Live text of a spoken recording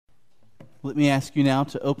Let me ask you now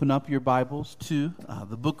to open up your Bibles to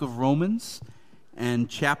the book of Romans and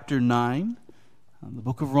chapter 9. The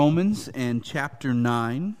book of Romans and chapter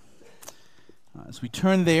 9. As we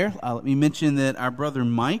turn there, let me mention that our brother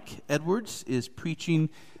Mike Edwards is preaching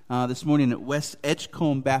this morning at West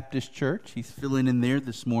Edgecombe Baptist Church. He's filling in there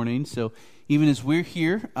this morning. So even as we're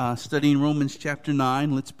here studying Romans chapter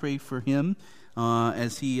 9, let's pray for him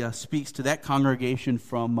as he speaks to that congregation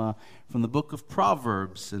from the book of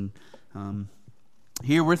Proverbs. And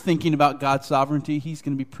here we're thinking about God's sovereignty. He's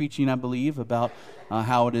going to be preaching, I believe, about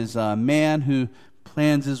how it is man who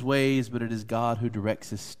plans his ways, but it is God who directs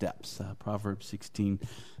his steps. Proverbs 16.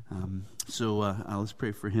 So let's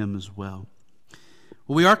pray for him as well.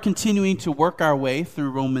 Well, we are continuing to work our way through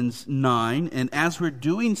Romans 9, and as we're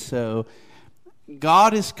doing so,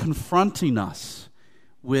 God is confronting us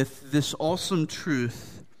with this awesome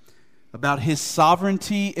truth about his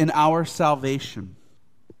sovereignty in our salvation.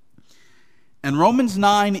 And Romans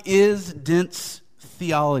 9 is dense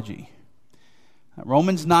theology.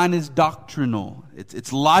 Romans 9 is doctrinal.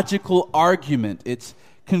 It's logical argument. It's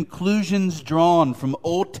conclusions drawn from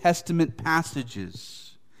Old Testament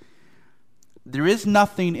passages. There is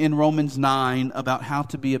nothing in Romans 9 about how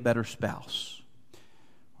to be a better spouse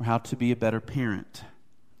or how to be a better parent.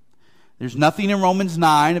 There's nothing in Romans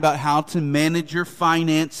 9 about how to manage your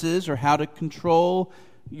finances or how to control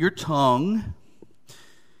your tongue.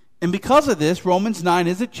 And because of this, Romans 9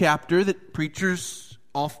 is a chapter that preachers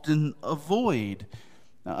often avoid.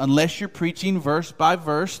 Unless you're preaching verse by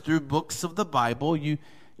verse through books of the Bible, you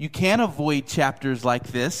can avoid chapters like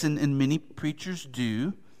this, and many preachers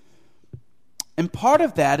do. And part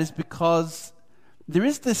of that is because there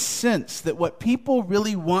is this sense that what people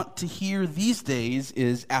really want to hear these days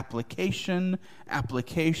is application,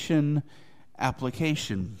 application,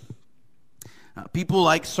 application. People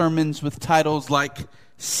like sermons with titles like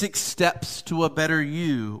 6 Steps to a Better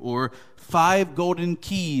You, or 5 Golden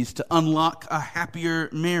Keys to Unlock a Happier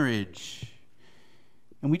Marriage.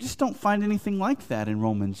 And we just don't find anything like that in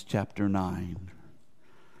Romans chapter 9.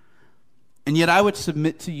 And yet I would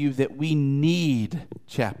submit to you that we need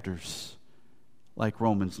chapters like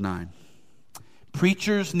Romans 9.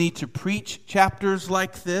 Preachers need to preach chapters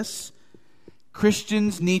like this.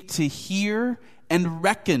 Christians need to hear and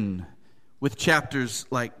reckon with chapters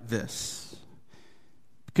like this.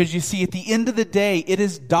 Because you see, at the end of the day, it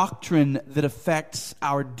is doctrine that affects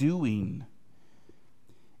our doing.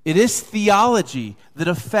 It is theology that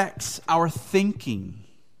affects our thinking.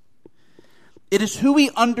 It is who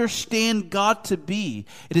we understand God to be.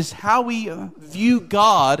 It is how we view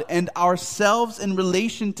God and ourselves in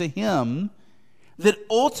relation to Him that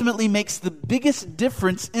ultimately makes the biggest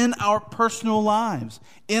difference in our personal lives,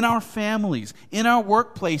 in our families, in our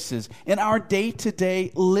workplaces, in our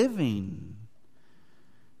day-to-day living.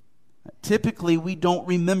 Typically, we don't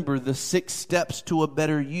remember the 6 steps to a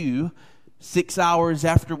better you 6 hours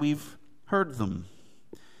after we've heard them.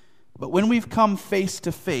 But when we've come face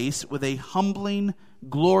to face with a humbling,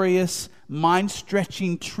 glorious,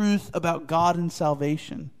 mind-stretching truth about God and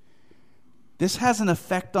salvation, this has an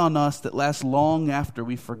effect on us that lasts long after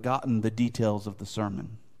we've forgotten the details of the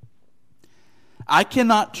sermon. I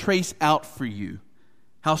cannot trace out for you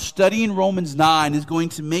how studying Romans 9 is going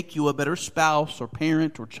to make you a better spouse or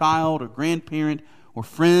parent or child or grandparent or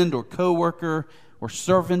friend or coworker or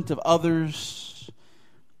servant of others.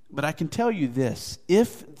 But I can tell you this: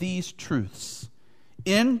 if these truths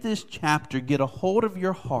in this chapter get a hold of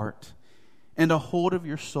your heart and a hold of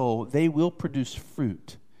your soul, they will produce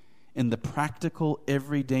fruit in the practical,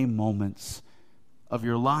 everyday moments of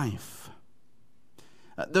your life.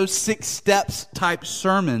 Those 6 steps type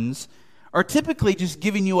sermons are typically just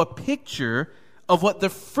giving you a picture of what the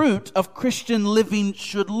fruit of Christian living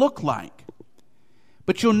should look like.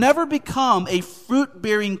 But you'll never become a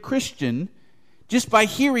fruit-bearing Christian just by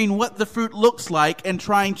hearing what the fruit looks like and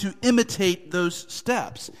trying to imitate those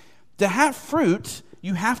steps. To have fruit,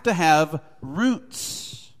 you have to have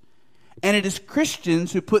roots. And it is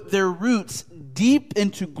Christians who put their roots deep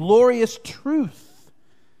into glorious truth.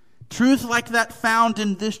 Truth like that found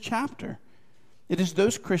in this chapter. It is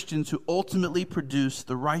those Christians who ultimately produce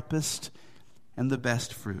the ripest and the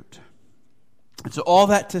best fruit. And so all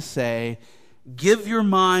that to say, give your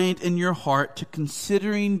mind and your heart to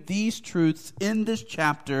considering these truths in this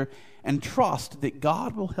chapter and trust that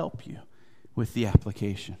God will help you with the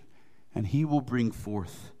application and He will bring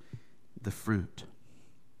forth the fruit.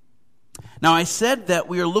 Now, I said that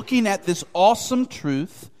we are looking at this awesome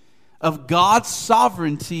truth of God's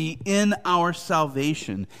sovereignty in our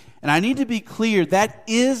salvation. And I need to be clear, that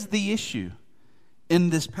is the issue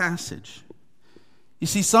in this passage. You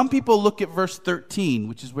see, some people look at verse 13,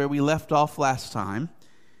 which is where we left off last time,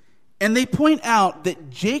 and they point out that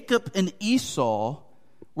Jacob and Esau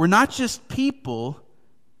were not just people,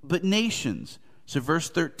 but nations. So verse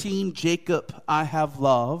 13, Jacob I have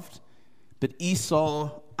loved, but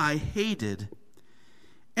Esau I hated.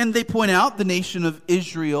 And they point out the nation of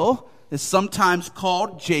Israel is sometimes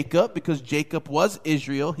called Jacob because Jacob was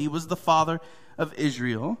Israel. He was the father of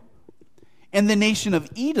Israel. And the nation of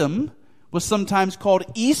Edom was sometimes called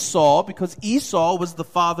Esau because Esau was the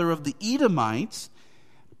father of the Edomites.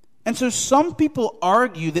 And so some people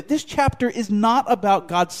argue that this chapter is not about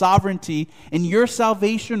God's sovereignty and your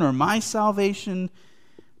salvation or my salvation.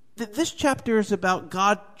 That this chapter is about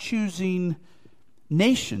God choosing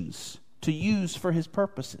nations to use for his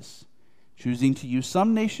purposes. Choosing to use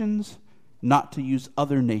some nations, not to use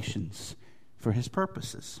other nations for his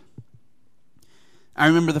purposes. I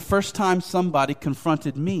remember the first time somebody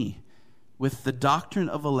confronted me with the doctrine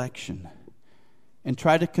of election and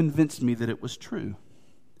tried to convince me that it was true.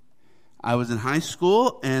 I was in high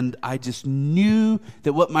school and I just knew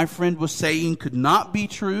that what my friend was saying could not be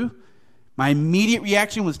true. My immediate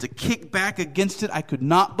reaction was to kick back against it. I could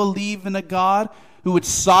not believe in a God who would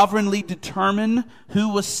sovereignly determine who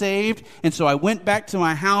was saved. And so I went back to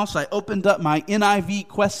my house. I opened up my NIV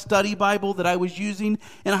Quest Study Bible that I was using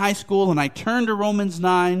in high school, and I turned to Romans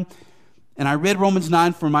 9, and I read Romans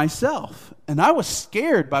 9 for myself. And I was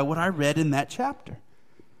scared by what I read in that chapter.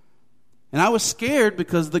 And I was scared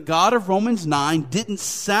because the God of Romans 9 didn't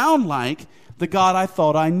sound like the God I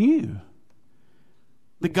thought I knew.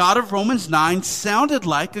 The God of Romans 9 sounded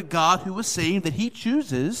like a God who was saying that he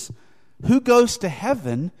chooses who goes to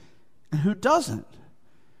heaven and who doesn't.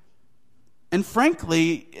 And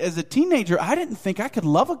frankly, as a teenager, I didn't think I could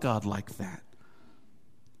love a God like that.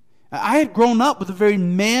 I had grown up with a very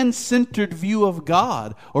man-centered view of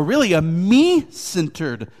God, or really a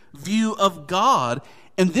me-centered view of God.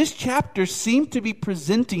 And this chapter seemed to be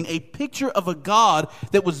presenting a picture of a God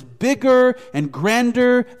that was bigger and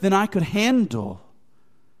grander than I could handle.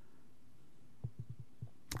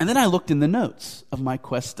 And then I looked in the notes of my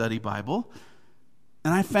Quest Study Bible,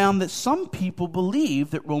 and I found that some people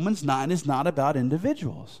believe that Romans 9 is not about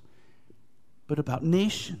individuals, but about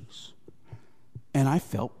nations. And I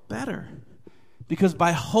felt better, because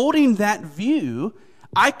by holding that view,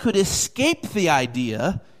 I could escape the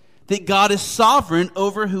idea that God is sovereign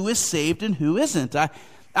over who is saved and who isn't.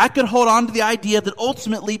 I could hold on to the idea that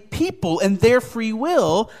ultimately people and their free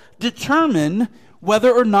will determine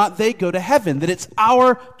whether or not they go to heaven, that it's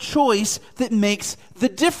our choice that makes the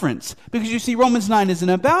difference. Because you see, Romans 9 isn't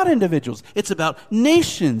about individuals, it's about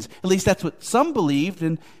nations. At least that's what some believed,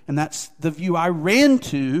 and that's the view I ran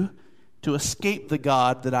to escape the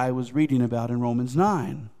God that I was reading about in Romans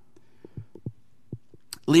 9.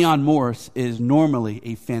 Leon Morris is normally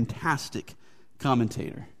a fantastic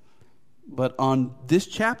commentator, but on this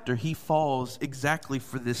chapter he falls exactly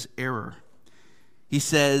for this error. He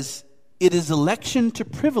says, it is election to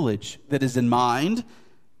privilege that is in mind,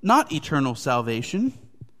 not eternal salvation.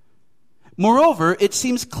 Moreover, it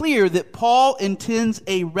seems clear that Paul intends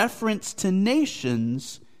a reference to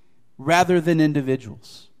nations rather than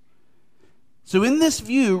individuals. So in this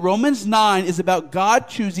view, Romans 9 is about God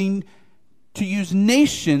choosing to use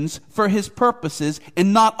nations for his purposes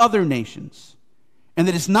and not other nations. And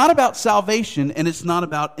that it's not about salvation and it's not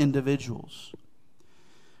about individuals.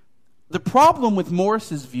 The problem with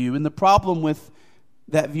Morris's view, and the problem with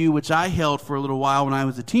that view which I held for a little while when I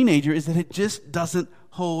was a teenager, is that it just doesn't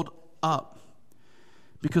hold up.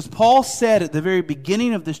 Because Paul said at the very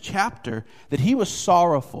beginning of this chapter that he was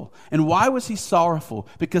sorrowful. And why was he sorrowful?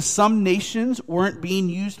 Because some nations weren't being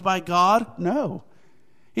used by God? No.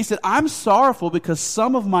 He said, I'm sorrowful because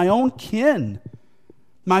some of my own kin,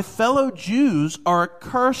 my fellow Jews, are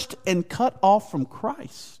accursed and cut off from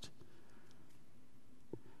Christ.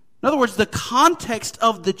 In other words, the context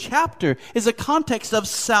of the chapter is a context of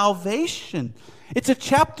salvation. It's a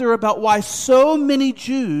chapter about why so many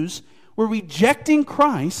Jews were rejecting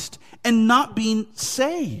Christ and not being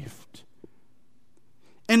saved.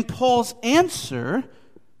 And Paul's answer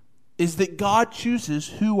is that God chooses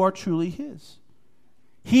who are truly his.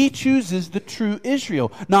 He chooses the true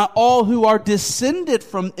Israel. Not all who are descended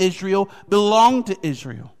from Israel belong to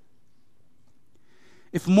Israel.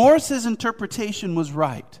 If Morris's interpretation was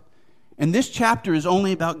right, and this chapter is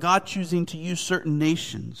only about God choosing to use certain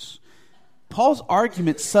nations, Paul's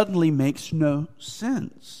argument suddenly makes no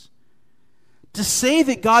sense. To say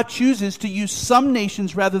that God chooses to use some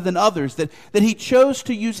nations rather than others, that he chose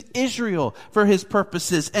to use Israel for his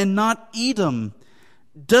purposes and not Edom,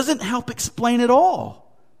 doesn't help explain at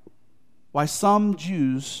all why some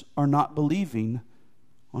Jews are not believing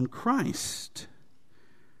on Christ.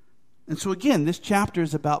 And so again, this chapter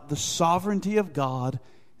is about the sovereignty of God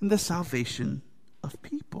and the salvation of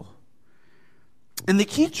people. And the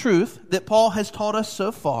key truth that Paul has taught us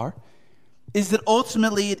so far is that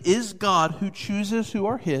ultimately it is God who chooses who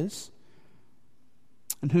are his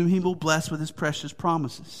and whom he will bless with his precious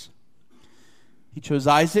promises. He chose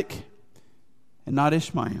Isaac and not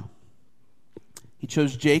Ishmael. He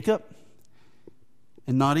chose Jacob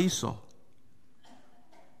and not Esau.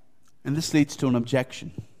 And this leads to an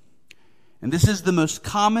objection. And this is the most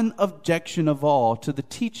common objection of all to the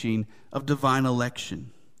teaching of divine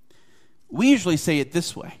election. We usually say it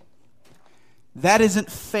this way: that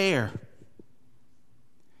isn't fair.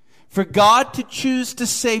 For God to choose to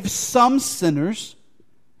save some sinners,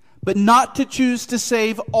 but not to choose to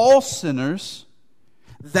save all sinners,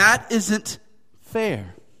 that isn't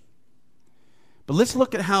fair. But let's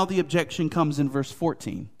look at how the objection comes in verse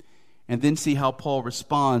 14, and then see how Paul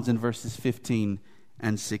responds in verses 15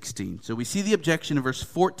 and 16. So we see the objection in verse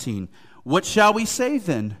 14. What shall we say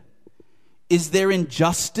then? Is there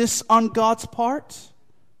injustice on God's part?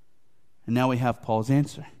 And now we have Paul's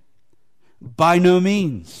answer. By no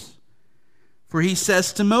means. For he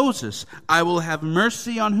says to Moses, I will have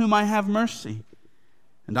mercy on whom I have mercy,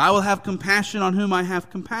 and I will have compassion on whom I have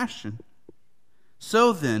compassion.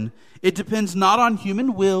 So then, it depends not on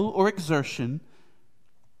human will or exertion,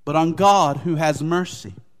 but on God who has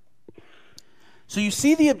mercy. So you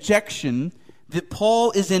see the objection that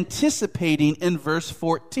Paul is anticipating in verse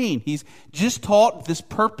 14. He's just taught this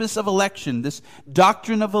purpose of election, this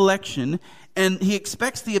doctrine of election, and he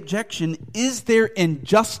expects the objection: is there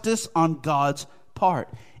injustice on God's part?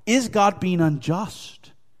 Is God being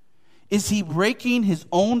unjust? Is he breaking his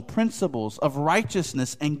own principles of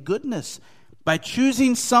righteousness and goodness by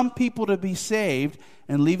choosing some people to be saved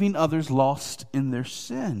and leaving others lost in their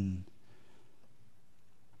sin?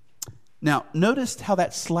 Now, notice how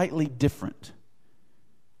that's slightly different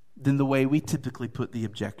than the way we typically put the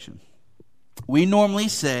objection. We normally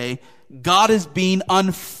say, God is being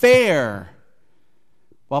unfair.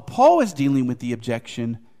 While Paul is dealing with the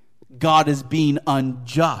objection, God is being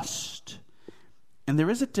unjust. And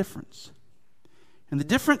there is a difference. And the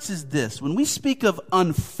difference is this: when we speak of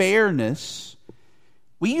unfairness,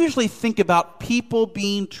 we usually think about people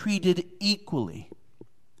being treated equally.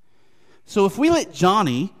 So if we let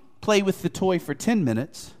Johnny play with the toy for 10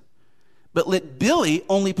 minutes, but let Billy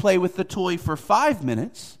only play with the toy for 5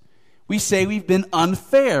 minutes, we say we've been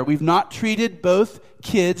unfair. We've not treated both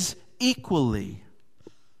kids equally.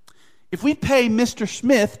 If we pay Mr.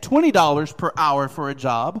 Smith $20 per hour for a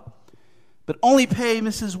job, but only pay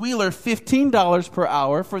Mrs. Wheeler $15 per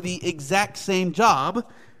hour for the exact same job,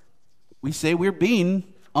 we say we're being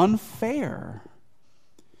unfair.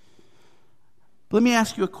 But let me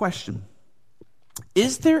ask you a question.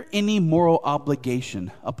 Is there any moral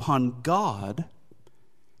obligation upon God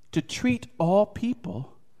to treat all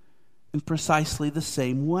people in precisely the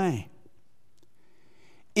same way?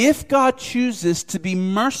 If God chooses to be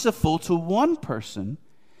merciful to one person,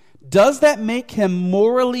 does that make him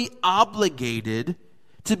morally obligated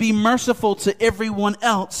to be merciful to everyone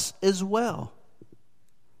else as well?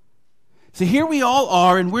 So here we all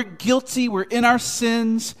are, and we're guilty, we're in our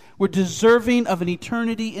sins, we're deserving of an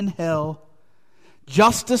eternity in hell.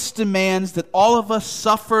 Justice demands that all of us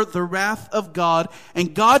suffer the wrath of God,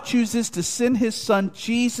 and God chooses to send his Son,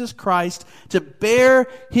 Jesus Christ, to bear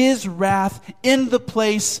his wrath in the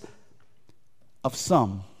place of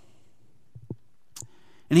some.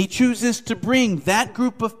 And he chooses to bring that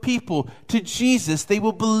group of people to Jesus. They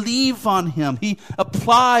will believe on him. He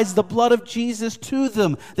applies the blood of Jesus to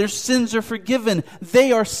them. Their sins are forgiven.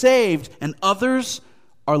 They are saved. And others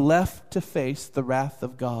are left to face the wrath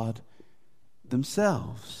of God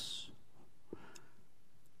themselves.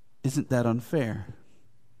 Isn't that unfair?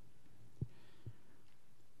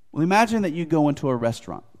 Well, imagine that you go into a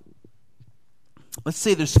restaurant. Let's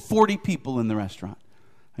say there's 40 people in the restaurant,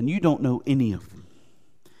 and you don't know any of them.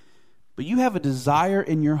 But you have a desire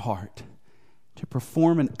in your heart to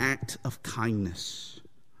perform an act of kindness.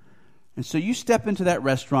 And so you step into that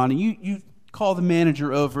restaurant, and you call the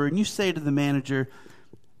manager over, and you say to the manager,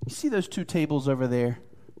 you see those 2 tables over there?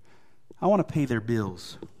 I want to pay their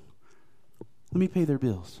bills. Let me pay their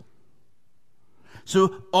bills.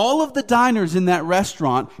 So all of the diners in that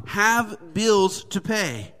restaurant have bills to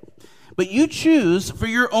pay. But you choose, for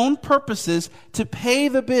your own purposes, to pay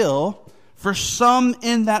the bill for some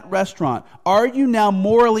in that restaurant. Are you now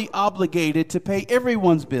morally obligated to pay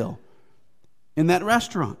everyone's bill in that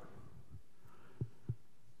restaurant?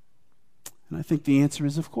 And I think the answer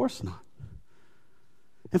is, of course not.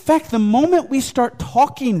 In fact, the moment we start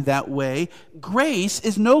talking that way, grace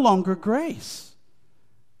is no longer grace.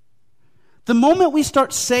 The moment we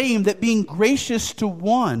start saying that being gracious to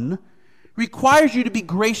one requires you to be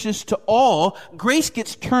gracious to all, grace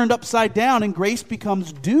gets turned upside down and grace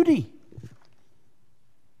becomes duty.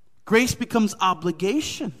 Grace becomes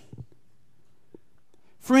obligation.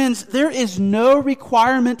 Friends, there is no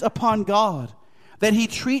requirement upon God that He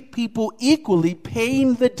treat people equally,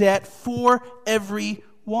 paying the debt for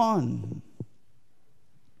everyone.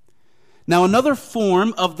 Now, another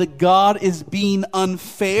form of the God is being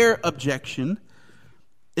unfair objection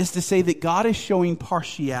is to say that God is showing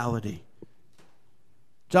partiality.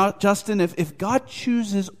 Justin, if God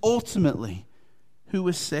chooses ultimately who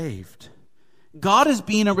is saved, God is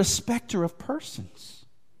being a respecter of persons.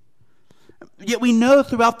 Yet we know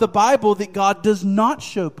throughout the Bible that God does not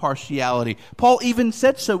show partiality. Paul even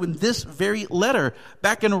said so in this very letter.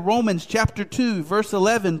 Back in Romans chapter 2, verse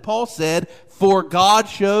 11, Paul said, "For God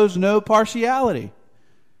shows no partiality."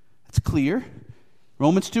 That's clear.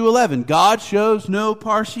 Romans 2:11, God shows no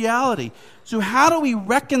partiality. So how do we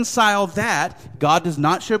reconcile that, God does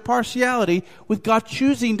not show partiality, with God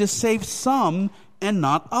choosing to save some and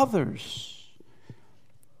not others?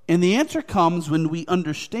 And the answer comes when we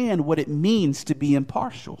understand what it means to be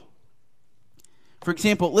impartial. For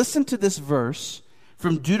example, listen to this verse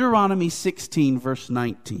from Deuteronomy 16, verse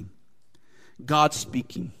 19. God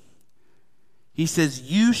speaking. He says,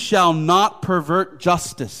 "You shall not pervert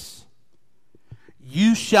justice.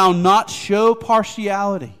 You shall not show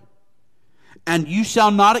partiality. And you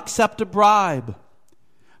shall not accept a bribe.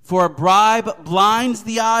 For a bribe blinds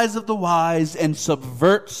the eyes of the wise and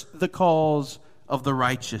subverts the cause of the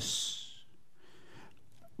righteous."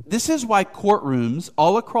 This is why courtrooms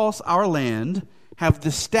all across our land have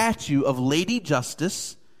the statue of Lady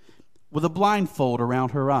Justice with a blindfold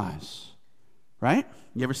around her eyes. Right?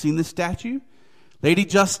 You ever seen this statue? Lady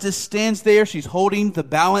Justice stands there. She's holding the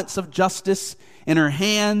balance of justice in her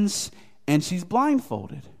hands, and she's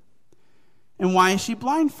blindfolded. And why is she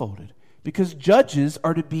blindfolded? Because judges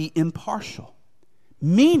are to be impartial,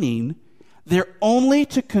 meaning they're only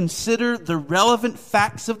to consider the relevant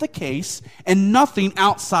facts of the case and nothing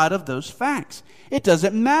outside of those facts. It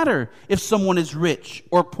doesn't matter if someone is rich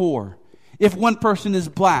or poor, if one person is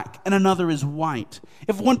black and another is white,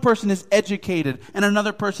 if one person is educated and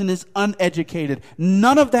another person is uneducated.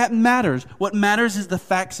 None of that matters. What matters is the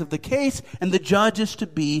facts of the case, and the judge is to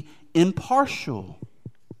be impartial.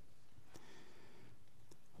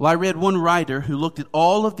 Well, I read one writer who looked at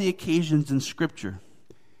all of the occasions in Scripture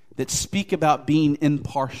that speak about being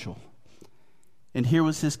impartial. And here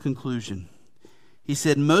was his conclusion. He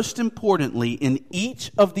said, most importantly, in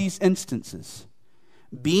each of these instances,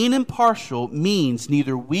 being impartial means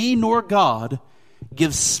neither we nor God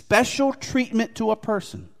give special treatment to a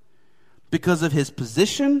person because of his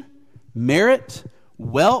position, merit,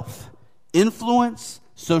 wealth, influence,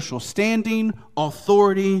 social standing,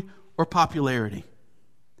 authority, or popularity.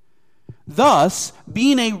 Thus,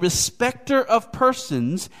 being a respecter of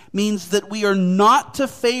persons means that we are not to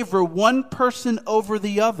favor one person over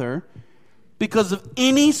the other because of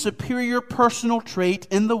any superior personal trait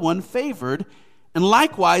in the one favored, and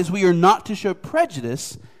likewise, we are not to show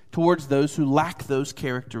prejudice towards those who lack those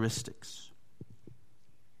characteristics.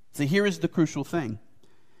 So here is the crucial thing.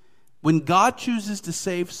 When God chooses to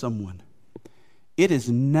save someone, it is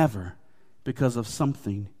never because of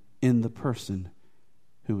something in the person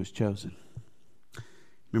who was chosen.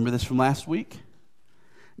 Remember this from last week?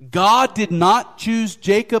 God did not choose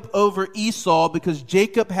Jacob over Esau because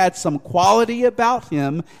Jacob had some quality about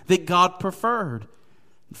him that God preferred.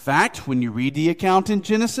 In fact, when you read the account in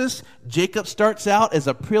Genesis, Jacob starts out as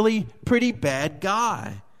a pretty bad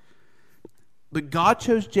guy. But God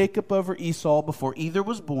chose Jacob over Esau before either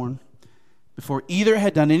was born, before either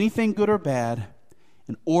had done anything good or bad,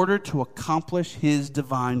 in order to accomplish his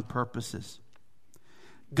divine purposes.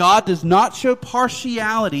 God does not show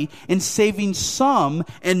partiality in saving some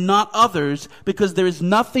and not others because there is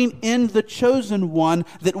nothing in the chosen one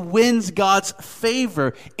that wins God's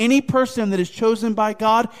favor. Any person that is chosen by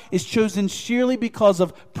God is chosen sheerly because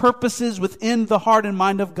of purposes within the heart and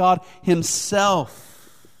mind of God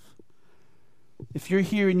Himself. If you're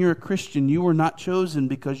here and you're a Christian, you were not chosen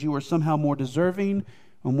because you are somehow more deserving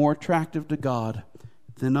or more attractive to God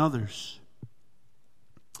than others.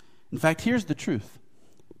 In fact, here's the truth.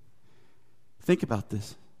 Think about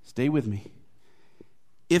this. Stay with me.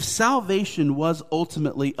 If salvation was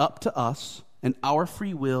ultimately up to us and our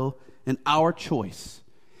free will and our choice,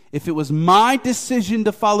 if it was my decision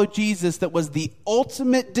to follow Jesus that was the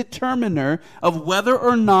ultimate determiner of whether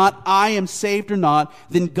or not I am saved or not,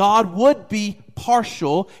 then God would be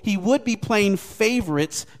partial. He would be playing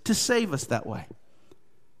favorites to save us that way.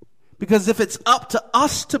 Because if it's up to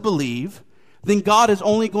us to believe, then God is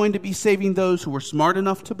only going to be saving those who are smart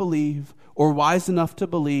enough to believe, or wise enough to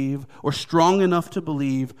believe, or strong enough to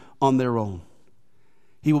believe on their own.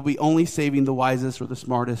 He will be only saving the wisest or the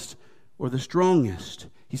smartest or the strongest.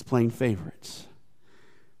 He's playing favorites.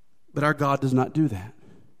 But our God does not do that.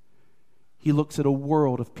 He looks at a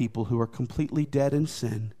world of people who are completely dead in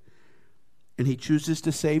sin, and he chooses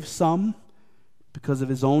to save some because of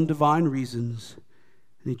his own divine reasons,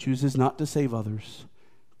 and he chooses not to save others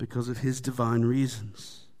because of his divine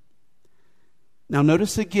reasons. Now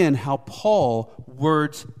notice again how Paul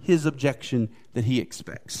words his objection that he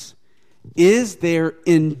expects. Is there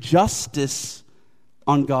injustice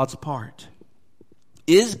on God's part?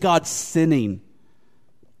 Is God sinning?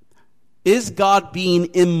 Is God being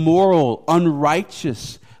immoral,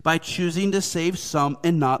 unrighteous by choosing to save some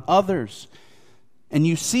and not others? And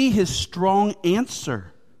you see his strong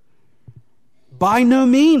answer. By no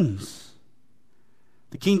means.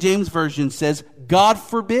 The King James Version says, God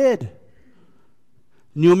forbid.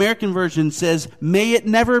 New American Version says, may it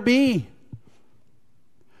never be.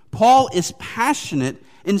 Paul is passionate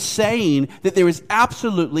in saying that there is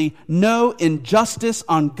absolutely no injustice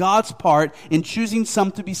on God's part in choosing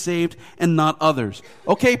some to be saved and not others.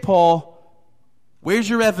 Okay, Paul, where's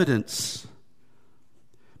your evidence?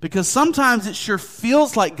 Because sometimes it sure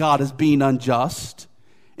feels like God is being unjust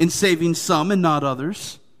in saving some and not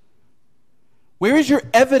others. Where is your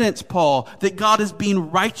evidence, Paul, that God is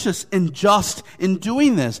being righteous and just in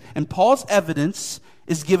doing this? And Paul's evidence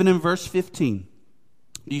is given in verse 15.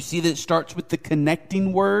 Do you see that it starts with the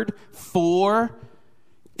connecting word, for?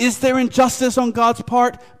 Is there injustice on God's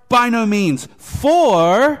part? By no means.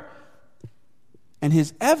 For, and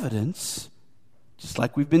his evidence, just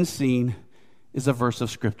like we've been seeing, is a verse of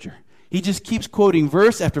Scripture. He just keeps quoting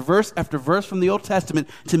verse after verse after verse from the Old Testament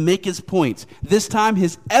to make his points. This time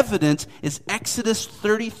his evidence is Exodus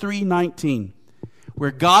 33:19,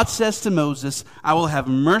 where God says to Moses, I will have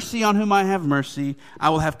mercy on whom I have mercy. I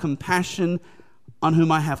will have compassion on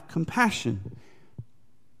whom I have compassion.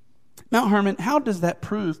 Mount Hermon, how does that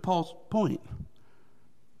prove Paul's point?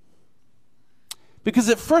 Because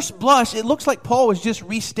at first blush, it looks like Paul was just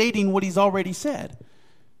restating what he's already said.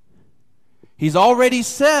 He's already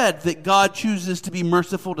said that God chooses to be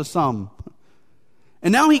merciful to some.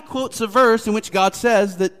 And now he quotes a verse in which God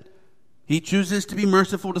says that he chooses to be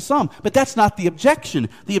merciful to some. But that's not the objection.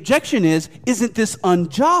 The objection is, isn't this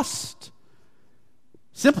unjust?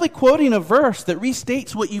 Simply quoting a verse that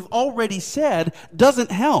restates what you've already said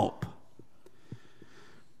doesn't help.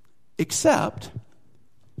 Except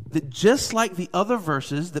that just like the other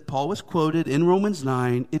verses that Paul was quoted in Romans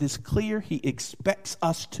 9, it is clear he expects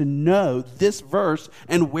us to know this verse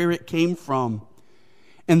and where it came from.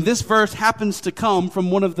 And this verse happens to come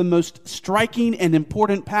from one of the most striking and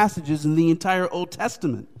important passages in the entire Old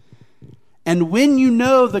Testament. And when you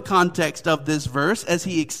know the context of this verse, as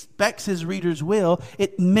he expects his readers will,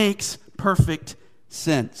 it makes perfect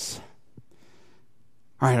sense.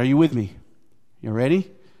 All right, are you with me? You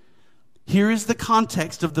ready? Here is the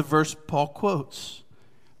context of the verse Paul quotes.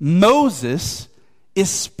 Moses is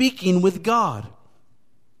speaking with God.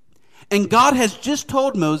 And God has just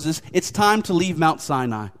told Moses it's time to leave Mount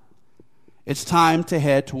Sinai. It's time to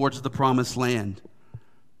head towards the promised land.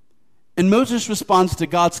 And Moses responds to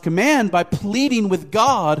God's command by pleading with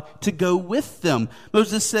God to go with them.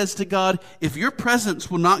 Moses says to God, if your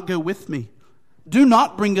presence will not go with me, do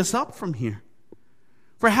not bring us up from here.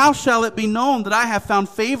 For how shall it be known that I have found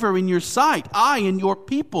favor in your sight, I and your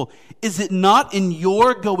people? Is it not in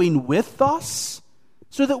your going with us,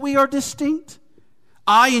 so that we are distinct,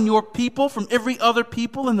 I and your people from every other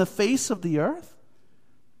people in the face of the earth?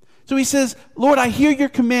 So he says, Lord, I hear your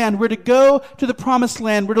command. We're to go to the promised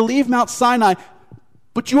land. We're to leave Mount Sinai.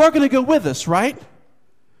 But you are going to go with us, right?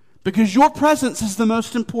 Because your presence is the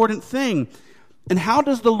most important thing. And how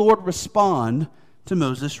does the Lord respond to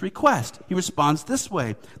Moses' request? He responds this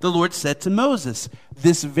way. The Lord said to Moses,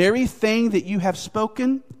 this very thing that you have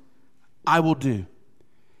spoken, I will do.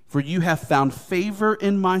 For you have found favor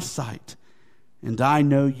in my sight, and I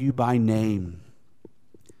know you by name.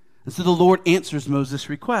 And so the Lord answers Moses'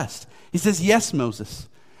 request. He says, yes, Moses,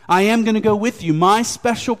 I am going to go with you. My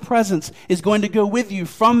special presence is going to go with you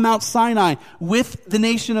from Mount Sinai with the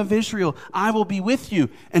nation of Israel. I will be with you.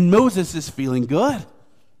 And Moses is feeling good.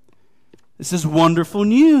 This is wonderful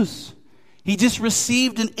news. He just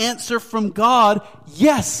received an answer from God,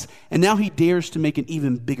 yes. And now he dares to make an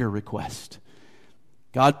even bigger request.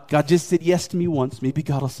 God just said yes to me once. Maybe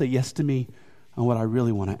God will say yes to me on what I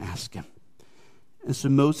really want to ask him. And so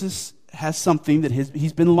Moses has something that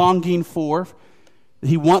he's been longing for, that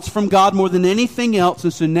he wants from God more than anything else.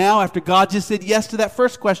 And so now, after God just said yes to that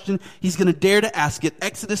first question, he's going to dare to ask it.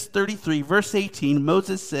 Exodus 33, verse 18,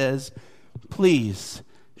 Moses says, "Please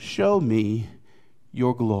show me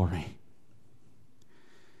your glory."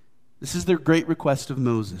 This is their great request of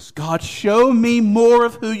Moses. God, show me more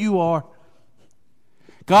of who you are.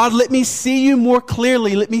 God, let me see you more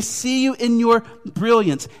clearly. Let me see you in your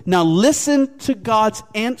brilliance. Now listen to God's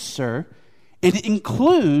answer, and it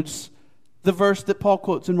includes the verse that Paul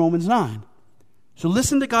quotes in Romans 9. So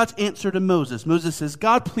listen to God's answer to Moses. Moses says,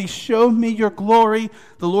 "God, please show me your glory."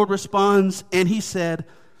 The Lord responds, and he said,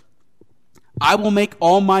 "I will make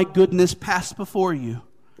all my goodness pass before you,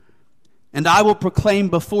 and I will proclaim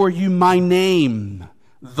before you my name,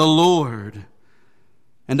 the Lord.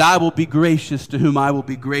 And I will be gracious to whom I will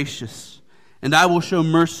be gracious, and I will show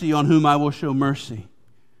mercy on whom I will show mercy.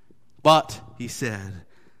 But," he said,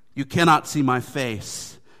 "you cannot see my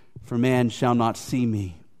face, for man shall not see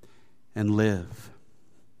me and live."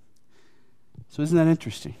 So isn't that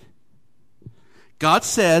interesting? God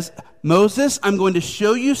says, "Moses, I'm going to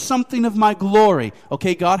show you something of my glory."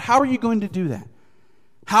 Okay, God, how are you going to do that?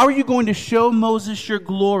 How are you going to show Moses your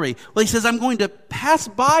glory? Well, he says, "I'm going to pass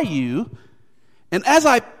by you, and as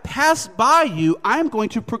I pass by you, I'm going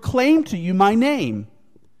to proclaim to you my name."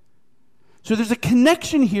 So there's a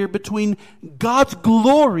connection here between God's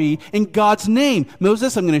glory and God's name.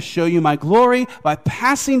 Moses, I'm going to show you my glory by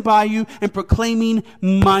passing by you and proclaiming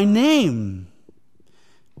my name.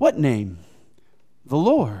 What name? The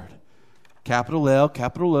Lord. Capital L,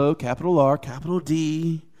 capital O, capital R, capital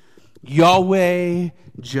D. Yahweh,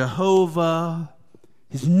 Jehovah,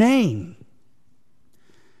 his name.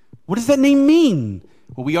 What does that name mean?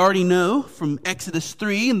 Well, we already know from Exodus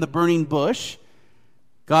 3 in the burning bush.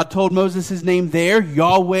 God told Moses his name there,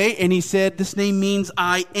 Yahweh, and he said, "This name means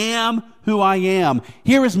I am who I am."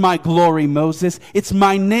 Here is my glory, Moses. It's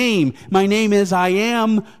my name. My name is I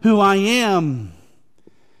am who I am.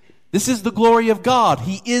 This is the glory of God.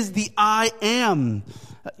 He is the I am.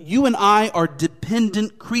 You and I are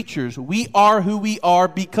dependent creatures. We are who we are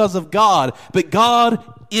because of God. But God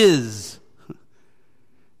is.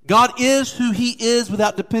 God is who he is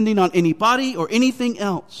without depending on anybody or anything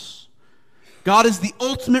else. God is the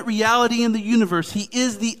ultimate reality in the universe. He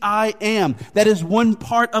is the I am. That is one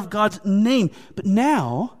part of God's name. But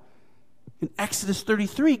now, in Exodus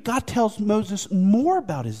 33, God tells Moses more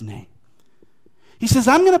about his name. He says,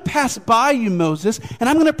 "I'm going to pass by you, Moses, and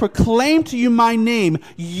I'm going to proclaim to you my name,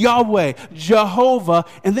 Yahweh, Jehovah."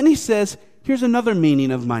 And then he says, here's another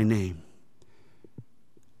meaning of my name.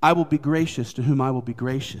 "I will be gracious to whom I will be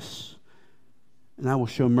gracious, and I will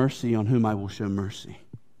show mercy on whom I will show mercy."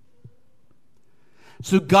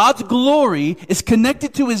 So God's glory is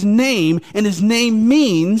connected to his name, and his name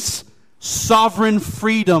means sovereign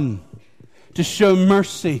freedom to show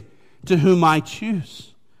mercy to whom I choose.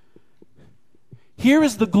 Here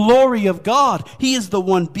is the glory of God. He is the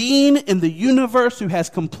one being in the universe who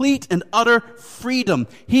has complete and utter freedom.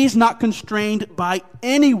 He's not constrained by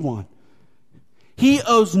anyone. He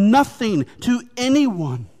owes nothing to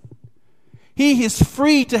anyone. He is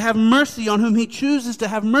free to have mercy on whom he chooses to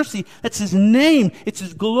have mercy. That's his name. It's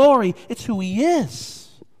his glory. It's who he is.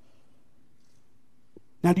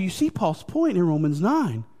 Now, do you see Paul's point in Romans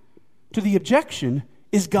 9? To the objection,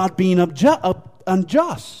 is God being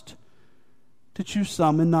unjust to choose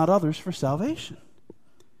some and not others for salvation?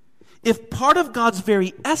 If part of God's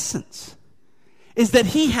very essence is that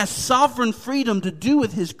he has sovereign freedom to do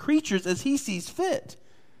with his creatures as he sees fit,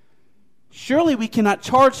 surely we cannot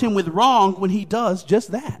charge him with wrong when he does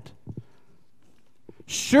just that.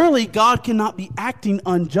 Surely God cannot be acting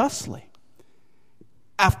unjustly.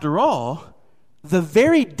 After all, the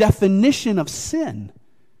very definition of sin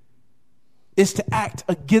is to act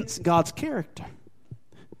against God's character.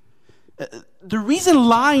 The reason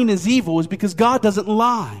lying is evil is because God doesn't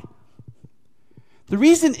lie. The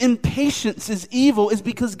reason impatience is evil is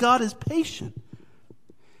because God is patient.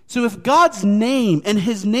 So if God's name and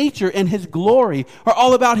his nature and his glory are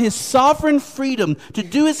all about his sovereign freedom to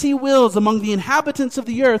do as he wills among the inhabitants of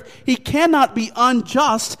the earth, he cannot be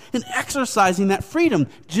unjust in exercising that freedom.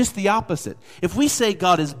 Just the opposite. If we say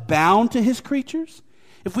God is bound to his creatures,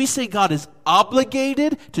 if we say God is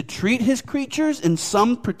obligated to treat his creatures in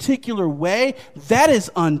some particular way, that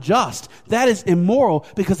is unjust. That is immoral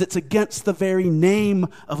because it's against the very name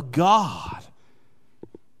of God.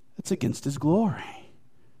 It's against his glory.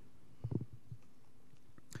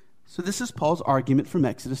 So this is Paul's argument from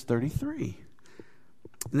Exodus 33.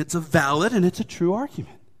 And it's a valid and it's a true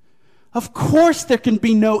argument. Of course there can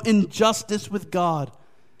be no injustice with God.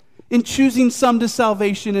 in choosing some to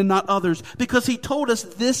salvation and not others, because he told us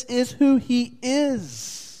this is who he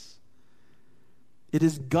is. It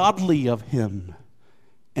is godly of him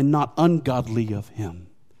and not ungodly of him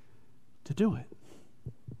to do it.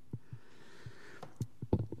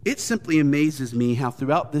 It simply amazes me how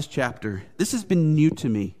throughout this chapter, this has been new to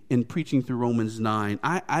me in preaching through Romans 9.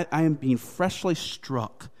 I am being freshly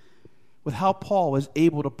struck with how Paul is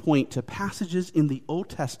able to point to passages in the Old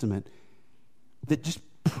Testament that just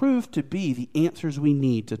prove to be the answers we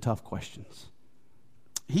need to tough questions.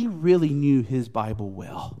 He really knew his Bible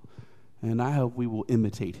well, and I hope we will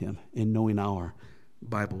imitate him in knowing our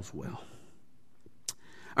Bibles well.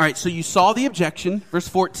 All right, so you saw the objection, verse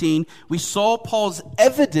 14. We saw Paul's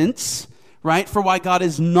evidence, right, for why God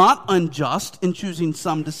is not unjust in choosing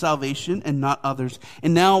some to salvation and not others.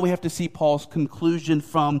 And now we have to see Paul's conclusion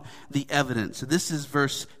from the evidence. So this is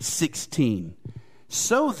verse 16.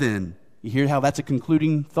 So then, you hear how that's a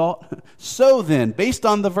concluding thought? So then, based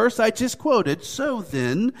on the verse I just quoted, so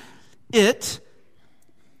then, it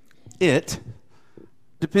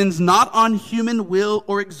depends not on human will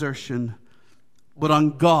or exertion, but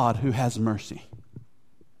on God who has mercy.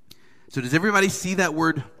 So does everybody see that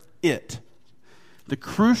word, it? The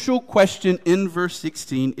crucial question in verse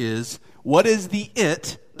 16 is, what is the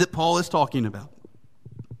it that Paul is talking about?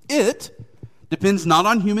 It depends not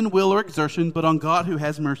on human will or exertion, but on God who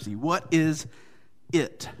has mercy. What is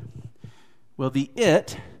it? Well, the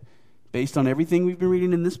it, based on everything we've been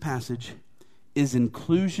reading in this passage, is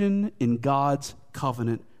inclusion in God's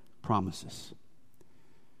covenant promises.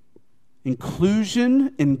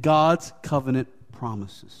 Inclusion in God's covenant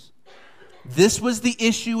promises. This was the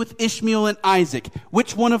issue with Ishmael and Isaac.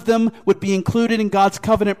 Which one of them would be included in God's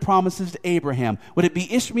covenant promises to Abraham? Would it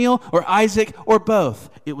be Ishmael or Isaac or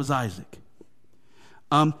both? It was Isaac.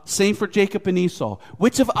 Same for Jacob and Esau.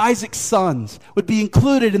 Which of Isaac's sons would be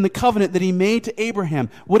included in the covenant that he made to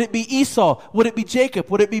Abraham? Would it be Esau? Would it be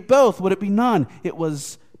Jacob? Would it be both? Would it be none? It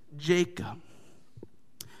was Jacob.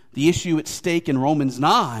 The issue at stake in Romans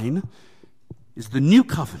 9 is the new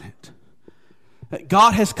covenant.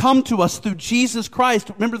 God has come to us through Jesus Christ.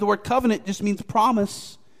 Remember, the word covenant just means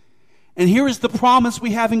promise. And here is the promise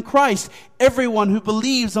we have in Christ. Everyone who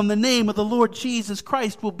believes on the name of the Lord Jesus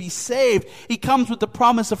Christ will be saved. He comes with the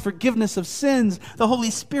promise of forgiveness of sins, the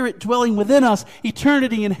Holy Spirit dwelling within us,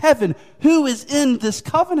 eternity in heaven. Who is in this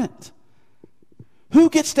covenant? Who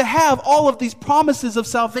gets to have all of these promises of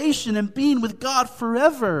salvation and being with God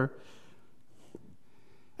forever?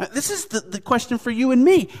 This is the question for you and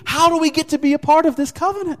me. How do we get to be a part of this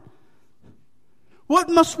covenant? What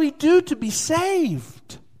must we do to be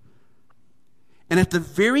saved? And at the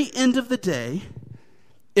very end of the day,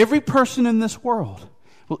 every person in this world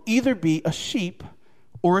will either be a sheep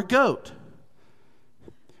or a goat.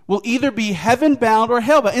 Will either be heaven-bound or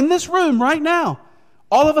hell-bound. In this room right now,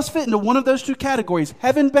 all of us fit into one of those two categories,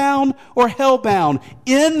 heaven-bound or hell-bound,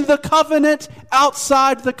 in the covenant,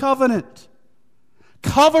 outside the covenant.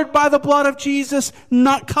 Covered by the blood of Jesus,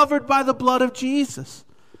 not covered by the blood of Jesus.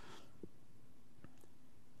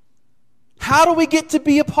 How do we get to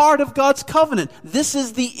be a part of God's covenant? This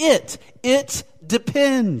is the it. It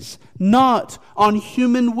depends not on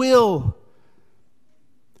human will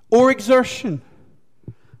or exertion,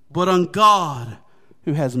 but on God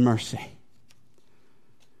who has mercy.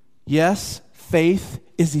 Yes, faith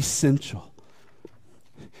is essential.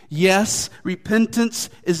 Yes, repentance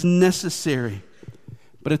is necessary.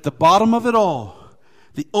 But at the bottom of it all,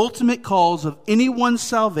 the ultimate cause of anyone's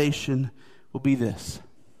salvation will be this: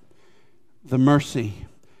 the mercy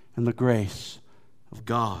and the grace of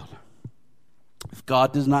God. If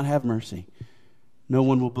God does not have mercy, no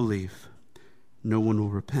one will believe. No one will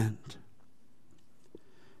repent.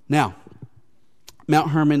 Now,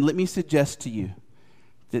 Mount Hermon, let me suggest to you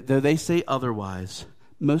that though they say otherwise,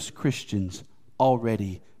 most Christians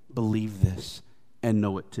already believe this and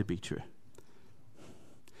know it to be true.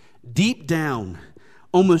 Deep down,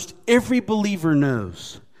 almost every believer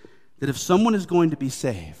knows that if someone is going to be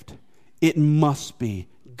saved, it must be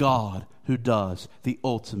God who does the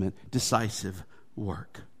ultimate decisive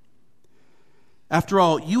work. After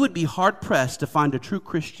all, you would be hard-pressed to find a true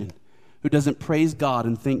Christian who doesn't praise God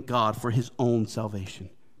and thank God for his own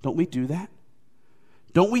salvation. Don't we do that?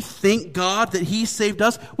 Don't we thank God that he saved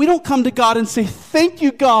us? We don't come to God and say, "Thank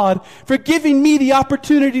you, God, for giving me the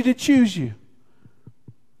opportunity to choose you."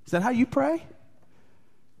 Is that how you pray?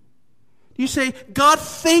 You say, "God,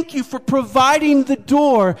 thank you for providing the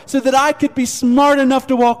door so that I could be smart enough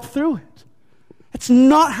to walk through it." That's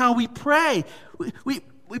not how we pray.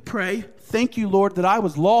 We pray, "Thank you, Lord, that I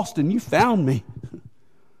was lost and you found me."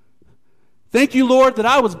 Thank you, Lord, that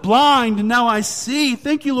I was blind and now I see.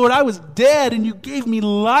 Thank you, Lord, I was dead and you gave me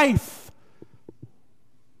life.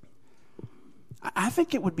 I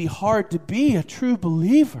think it would be hard to be a true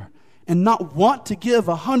believer and not want to give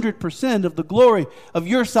 100% of the glory of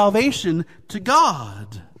your salvation to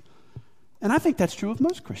God. And I think that's true of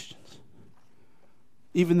most Christians,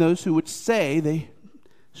 even those who would say they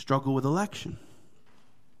struggle with election.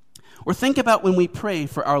 Or think about when we pray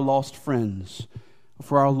for our lost friends, or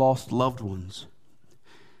for our lost loved ones.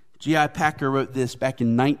 G.I. Packer wrote this back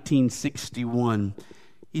in 1961.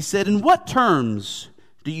 He said, "In what terms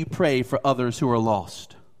do you pray for others who are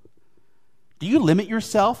lost? Do you limit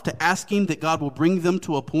yourself to asking that God will bring them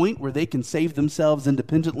to a point where they can save themselves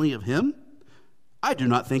independently of Him? I do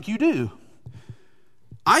not think you do.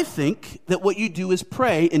 I think that what you do is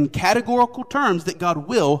pray in categorical terms that God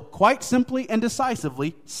will, quite simply and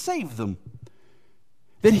decisively, save them.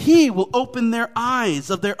 That He will open their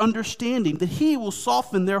eyes of their understanding, that He will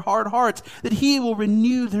soften their hard hearts, that He will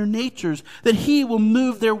renew their natures, that He will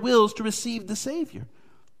move their wills to receive the Savior.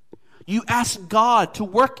 You ask God to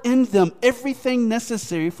work in them everything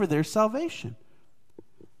necessary for their salvation.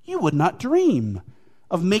 You would not dream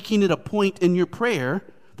of making it a point in your prayer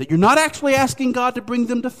that you're not actually asking God to bring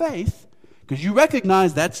them to faith, because you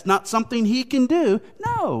recognize that's not something He can do.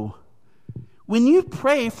 No. When you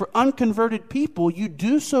pray for unconverted people, you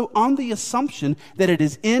do so on the assumption that it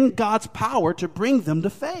is in God's power to bring them to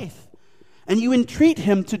faith. And you entreat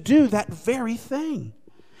Him to do that very thing.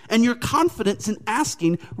 And your confidence in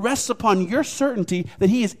asking rests upon your certainty that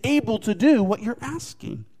He is able to do what you're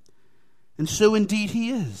asking. And so indeed He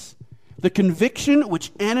is. The conviction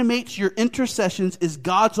which animates your intercessions is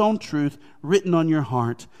God's own truth written on your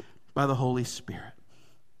heart by the Holy Spirit.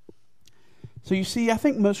 So you see, I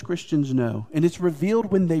think most Christians know, and it's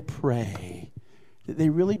revealed when they pray, that they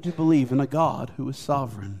really do believe in a God who is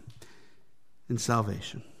sovereign in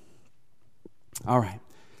salvation. All right.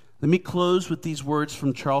 Let me close with these words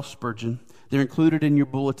from Charles Spurgeon. They're included in your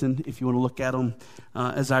bulletin if you want to look at them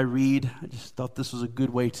as I read. I just thought this was a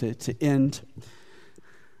good way to end.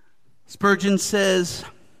 Spurgeon says,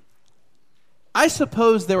 "I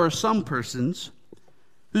suppose there are some persons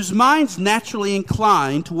whose minds naturally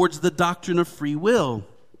incline towards the doctrine of free will.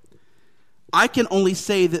 I can only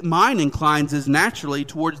say that mine inclines as naturally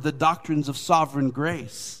towards the doctrines of sovereign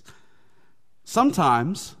grace.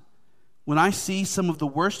 Sometimes, when I see some of the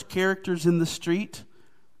worst characters in the street,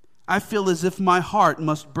 I feel as if my heart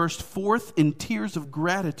must burst forth in tears of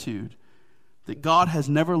gratitude that God has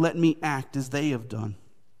never let me act as they have done.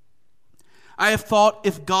 I have thought,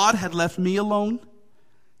 if God had left me alone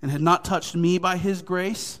and had not touched me by His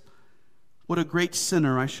grace, what a great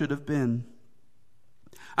sinner I should have been.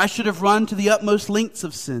 I should have run to the utmost lengths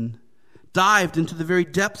of sin, dived into the very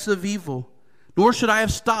depths of evil, nor should I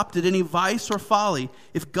have stopped at any vice or folly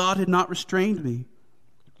if God had not restrained me.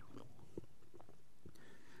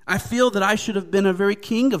 I feel that I should have been a very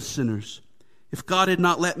king of sinners if God had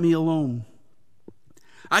not let me alone.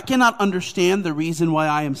 I cannot understand the reason why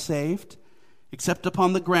I am saved, except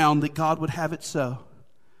upon the ground that God would have it so.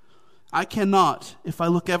 I cannot, if I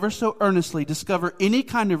look ever so earnestly, discover any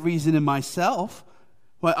kind of reason in myself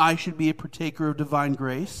why I should be a partaker of divine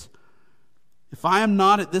grace. If I am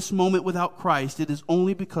not at this moment without Christ, it is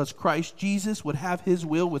only because Christ Jesus would have His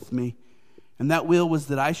will with me, and that will was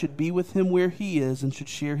that I should be with Him where He is and should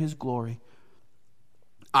share His glory.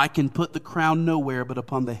 I can put the crown nowhere but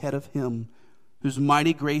upon the head of Him whose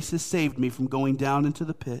mighty grace has saved me from going down into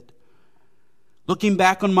the pit. Looking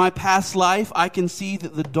back on my past life, I can see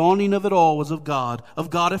that the dawning of it all was of God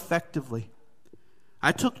effectively.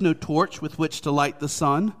 I took no torch with which to light the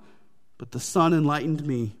sun, but the sun enlightened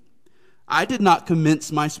me. I did not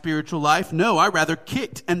commence my spiritual life. No, I rather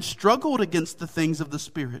kicked and struggled against the things of the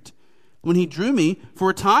Spirit. When He drew me, for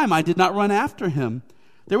a time I did not run after Him.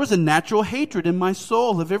 There was a natural hatred in my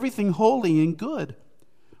soul of everything holy and good.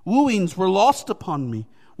 Wooings were lost upon me.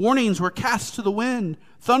 Warnings were cast to the wind.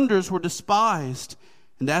 Thunders were despised.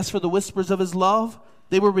 And as for the whispers of His love,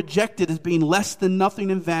 they were rejected as being less than nothing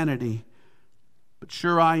in vanity. But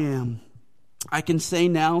sure I am. I can say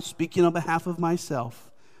now, speaking on behalf of myself,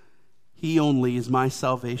 He only is my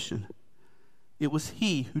salvation. It was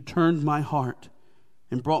He who turned my heart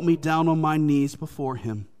and brought me down on my knees before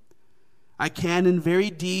Him. I can in very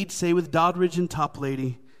deed say with Doddridge and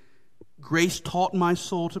Toplady, grace taught my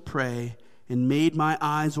soul to pray and made my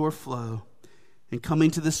eyes o'erflow. And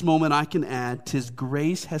coming to this moment, I can add, 'tis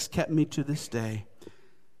grace has kept me to this day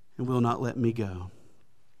and will not let me go.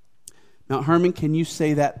 Mount Hermon, can you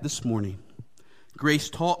say that this morning? Grace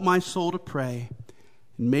taught my soul to pray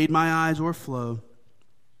and made my eyes o'erflow.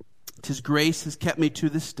 'Tis grace has kept me to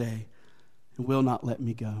this day and will not let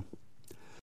me go.